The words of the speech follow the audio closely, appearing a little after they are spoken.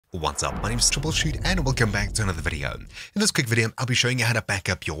What's up, my name is Troubleshoot and welcome back to another video. In this quick video, I'll be showing you how to back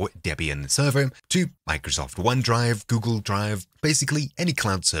up your Debian server to Microsoft OneDrive, Google Drive, basically any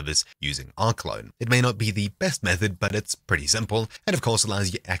cloud service using RClone. It may not be the best method, but it's pretty simple and of course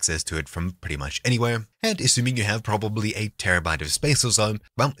allows you access to it from pretty much anywhere. And assuming you have probably a terabyte of space or so,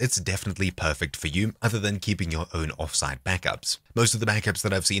 well, it's definitely perfect for you other than keeping your own offsite backups. Most of the backups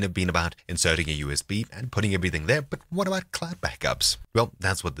that I've seen have been about inserting a USB and putting everything there, but what about cloud backups? Well,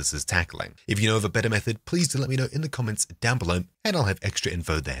 that's what this is tackling. If you know of a better method, please do let me know in the comments down below and I'll have extra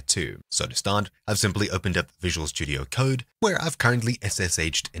info there too. So to start, I've simply opened up Visual Studio Code where I've currently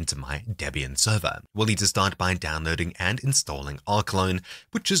SSH'd into my Debian server. We'll need to start by downloading and installing RClone,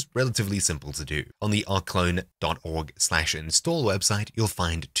 which is relatively simple to do. On the rclone.org/install website, you'll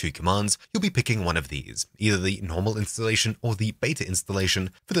find two commands. You'll be picking one of these, either the normal installation or the beta installation.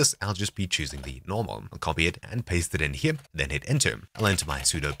 For this, I'll just be choosing the normal. I'll copy it and paste it in here, then hit enter. I'll enter my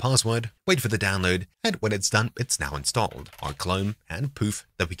sudo password, wait for the download, and when it's done, it's now installed. RClone, and poof,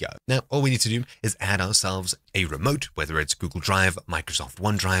 there we go. Now, all we need to do is add ourselves a remote, whether it's Google Drive, Microsoft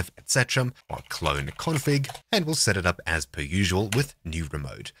OneDrive, etc., or clone config, and we'll set it up as per usual with new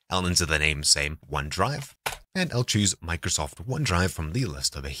remote. I'll enter the name, same OneDrive, and I'll choose Microsoft OneDrive from the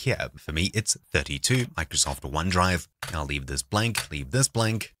list over here. For me, it's 32, Microsoft OneDrive. I'll leave this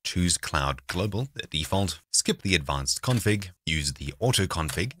blank, choose Cloud Global, the default, skip the advanced config, use the auto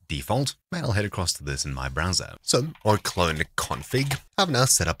config default, and I'll head across to this in my browser. So, RClone config, I've now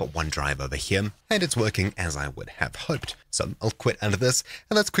set up a OneDrive over here, and it's working as I would have hoped. So I'll quit out of this,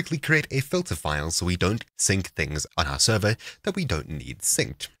 and let's quickly create a filter file so we don't sync things on our server that we don't need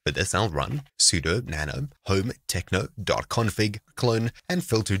synced. For this, I'll run sudo nano home techno.config clone and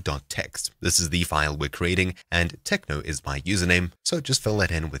filter.txt. This is the file we're creating, and techno is my username, so just fill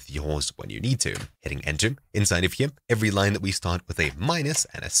that in with yours when you need to. Hitting enter, inside of here, every line that we start with a minus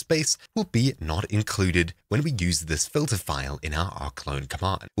and a space will be not included when we use this filter file in our RClone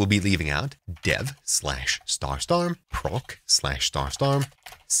command. We'll be leaving out dev /*, proc /*,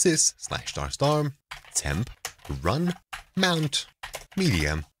 sys /*, temp, run, mount,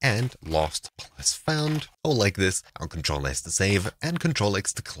 media, and lost plus found. All like this, I'll Ctrl+S to save and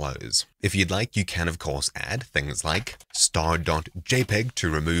Ctrl+X to close. If you'd like, you can of course add things like star.jpg to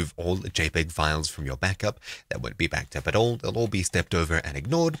remove all JPEG files from your backup that won't be backed up at all. They'll all be stepped over and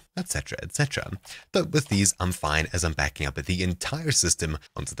ignored, etc, etc. But with these, I'm fine as I'm backing up the entire system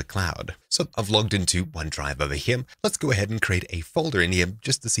onto the cloud. So I've logged into OneDrive over here. Let's go ahead and create a folder in here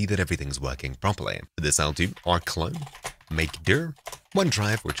just to see that everything's working properly. For this, I'll do RClone make dir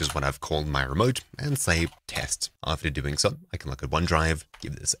OneDrive, which is what I've called my remote, and say test. After doing so, I can look at OneDrive,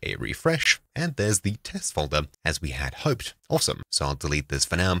 give this a refresh, and there's the test folder as we had hoped. Awesome. So I'll delete this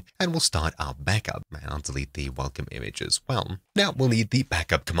for now, and we'll start our backup. And I'll delete the welcome image as well. Now we'll need the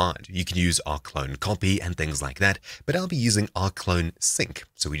backup command. You can use RClone copy and things like that, but I'll be using RClone sync.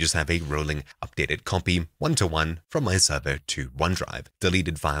 So we just have a rolling updated copy, 1-to-1, from my server to OneDrive.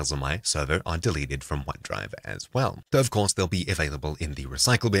 Deleted files on my server are deleted from OneDrive as well. Though of course they'll be available in the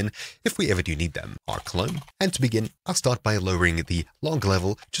recycle bin if we ever do need them. RClone. And to begin, I'll start by lowering the log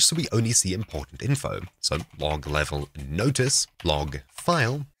level just so we only see important info. So log level notice, log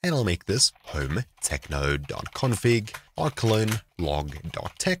file, and I'll make this home techno.config RClone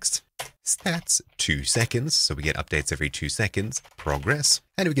log.txt. Stats 2 seconds, so we get updates every 2 seconds. Progress,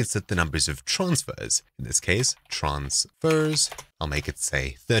 and we can set the numbers of transfers. In this case, transfers. I'll make it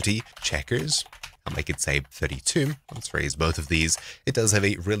say 30. Checkers, I'll make it say 32. Let's raise both of these. It does have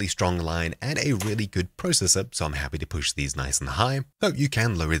a really strong line and a really good processor, so I'm happy to push these nice and high, though you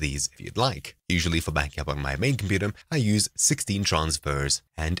can lower these if you'd like. Usually for backup on my main computer, I use 16 transfers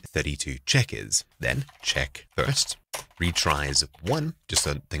and 32 checkers. Then check first. Retries 1, just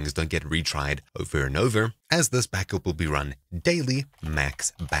so things don't get retried over and over. As this backup will be run daily,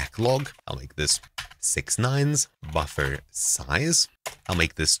 max backlog. I'll make this 6 nines. Buffer size, I'll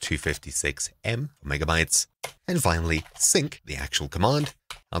make this 256 megabytes. And finally, sync, the actual command.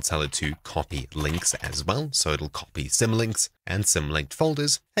 I'll tell it to copy links as well, so it'll copy symlinks and symlinked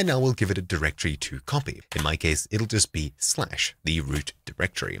folders, and now we'll give it a directory to copy. In my case, it'll just be / the root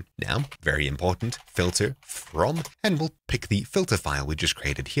directory. Now, very important, filter from, and we'll pick the filter file we just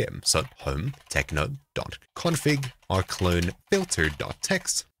created here. So home techno.config RClone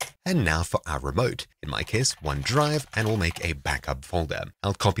filter.txt. And now for our remote, in my case, OneDrive, and we'll make a backup folder.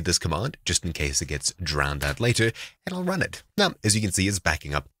 I'll copy this command just in case it gets drowned out later, and I'll run it. Now, as you can see, it's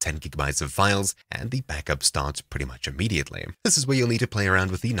backing up 10 gigabytes of files, and the backup starts pretty much immediately. This is where you'll need to play around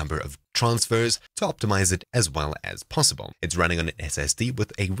with the number of transfers to optimize it as well as possible. It's running on an SSD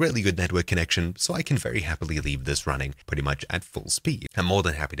with a really good network connection, so I can very happily leave this running pretty much at full speed. I'm more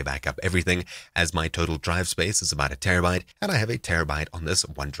than happy to back up everything, as my total drive space is about 1 terabyte, and I have 1 terabyte on this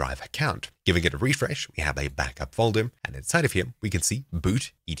OneDrive account. Giving it a refresh, we have a backup folder, and inside of here, we can see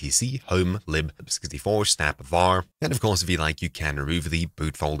boot, etc, home, lib, 64, snap, var, and of course, if you like, you can remove the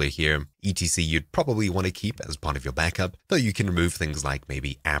boot folder here. etc you'd probably want to keep as part of your backup, though you can remove things like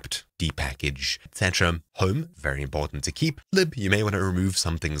maybe apt, depackage, etc. Home, very important to keep. Lib, you may want to remove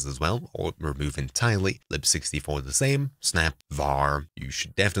some things as well, or remove entirely. Lib64 the same. Snap, var, you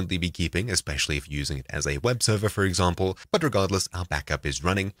should definitely be keeping, especially if using it as a web server, for example. But regardless, our backup is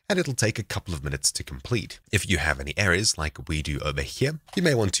running, and it'll take a couple of minutes to complete. If you have any errors, like we do over here, you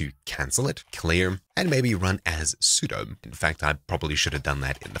may want to cancel it, clear, and maybe run as sudo. In fact, I probably should have done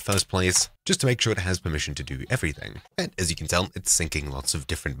that in the first place, just to make sure it has permission to do everything. And as you can tell, it's syncing lots of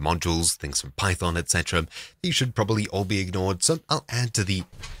different modules, things from Python, etc. These should probably all be ignored, so I'll add to the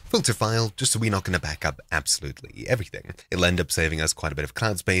filter file just so we're not going to back up absolutely everything. It'll end up saving us quite a bit of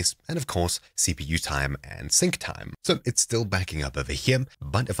cloud space and of course CPU time and sync time. So it's still backing up over here,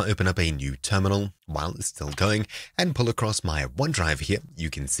 but if I open up a new terminal while it's still going and pull across my OneDrive here, you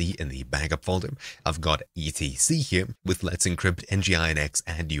can see in the backup folder I've got etc here with Let's Encrypt, NGINX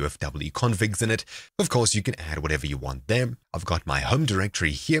and UFW configs in it. Of course you can add whatever you want there. I've got my home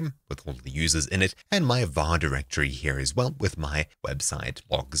directory here with all the users in it, and my var directory here as well with my website,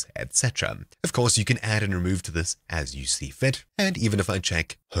 logs, etc. Of course, you can add and remove to this as you see fit, and even if I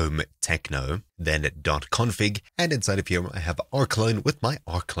check home techno, then .config, and inside of here I have RClone with my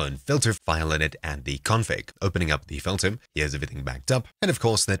RClone filter file in it and the config. Opening up the filter, here's everything backed up, and of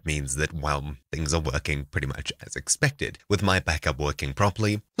course that means that, well, things are working pretty much as expected. With my backup working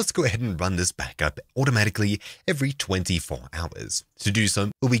properly, let's go ahead and run this backup automatically every 24 hours. To do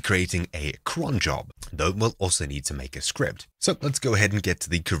so, we'll be creating a cronjob, though we'll also need to make a script. So let's go ahead and get to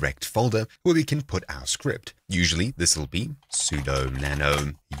the correct folder where we can put our script. Usually this will be sudo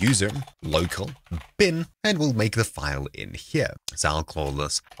nano user local bin, and we'll make the file in here. So I'll call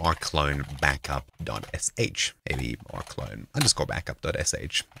this rclone backup.sh, maybe rclone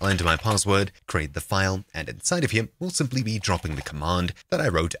 _backup.sh. I'll enter my password, create the file, and inside of here, we'll simply be dropping the command that I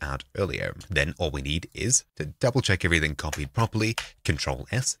wrote out earlier. Then all we need is to double check everything copied properly, Control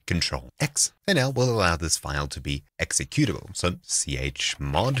S, Control X, and now we'll allow this file to be executable. So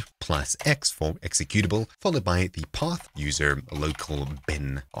chmod +X for executable, followed by the path user local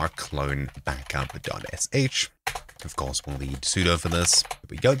bin rclone backup.sh. Of course, we'll need sudo for this. Here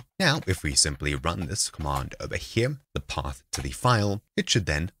we go. Now, if we simply run this command over here, the path to the file, it should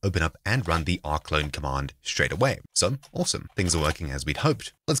then open up and run the rclone command straight away. So awesome. Things are working as we'd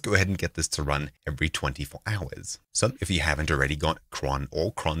hoped. Let's go ahead and get this to run every 24 hours. So if you haven't already got cron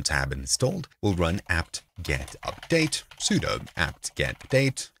or crontab installed, we'll run apt get update, sudo apt get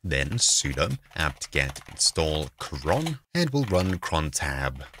update, then sudo apt get install cron, and we'll run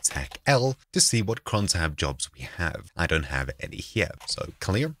crontab -l to see what crontab jobs we have. I don't have any here, so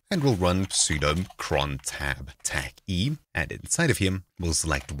clear, and we'll run sudo crontab -e, and inside of here, we'll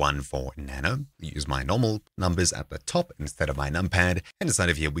select one for nano, use my normal numbers at the top instead of my numpad, and inside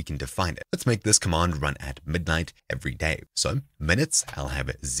of here we can define it. Let's make this command run at midnight every day. So minutes, I'll have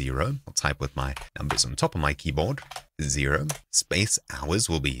 0. I'll type with my numbers on top of my keyboard. 0, space hours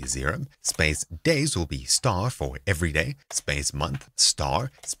will be 0, space days will be star for every day, space month,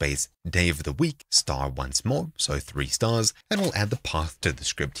 star, space day of the week, star once more, so 3 stars, and we'll add the path to the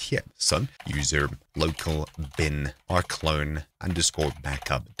script here. So user local bin rclone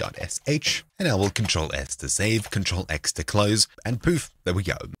 _backup.sh, and I will Control S to save, Control X to close, and poof, there we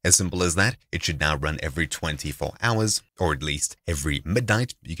go. As simple as that. It should now run every 24 hours, or at least every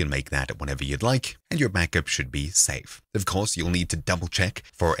midnight. You can make that whenever you'd like, and your backup should be safe. Of course, you'll need to double check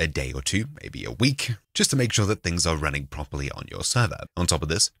for a day or two, maybe a week, just to make sure that things are running properly on your server. On top of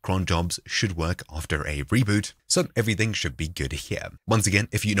this, cron jobs should work after a reboot, so everything should be good here. Once again,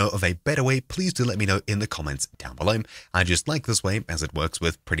 if you know of a better way, please do let me know in the comments down below. I just like this way as it works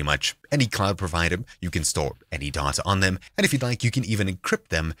with pretty much any cloud provider. You can store any data on them, and if you'd like, you can even encrypt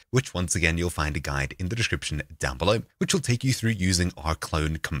them, which once again, you'll find a guide in the description down below, which will take you through using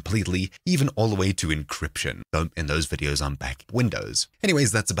RClone completely, even all the way to encryption. So in those videos, I'm back at Windows.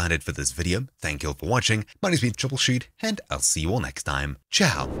 Anyways, that's about it for this video. Thank you all for watching. My name's been Troubleshoot, and I'll see you all next time.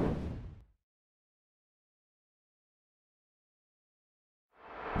 Ciao!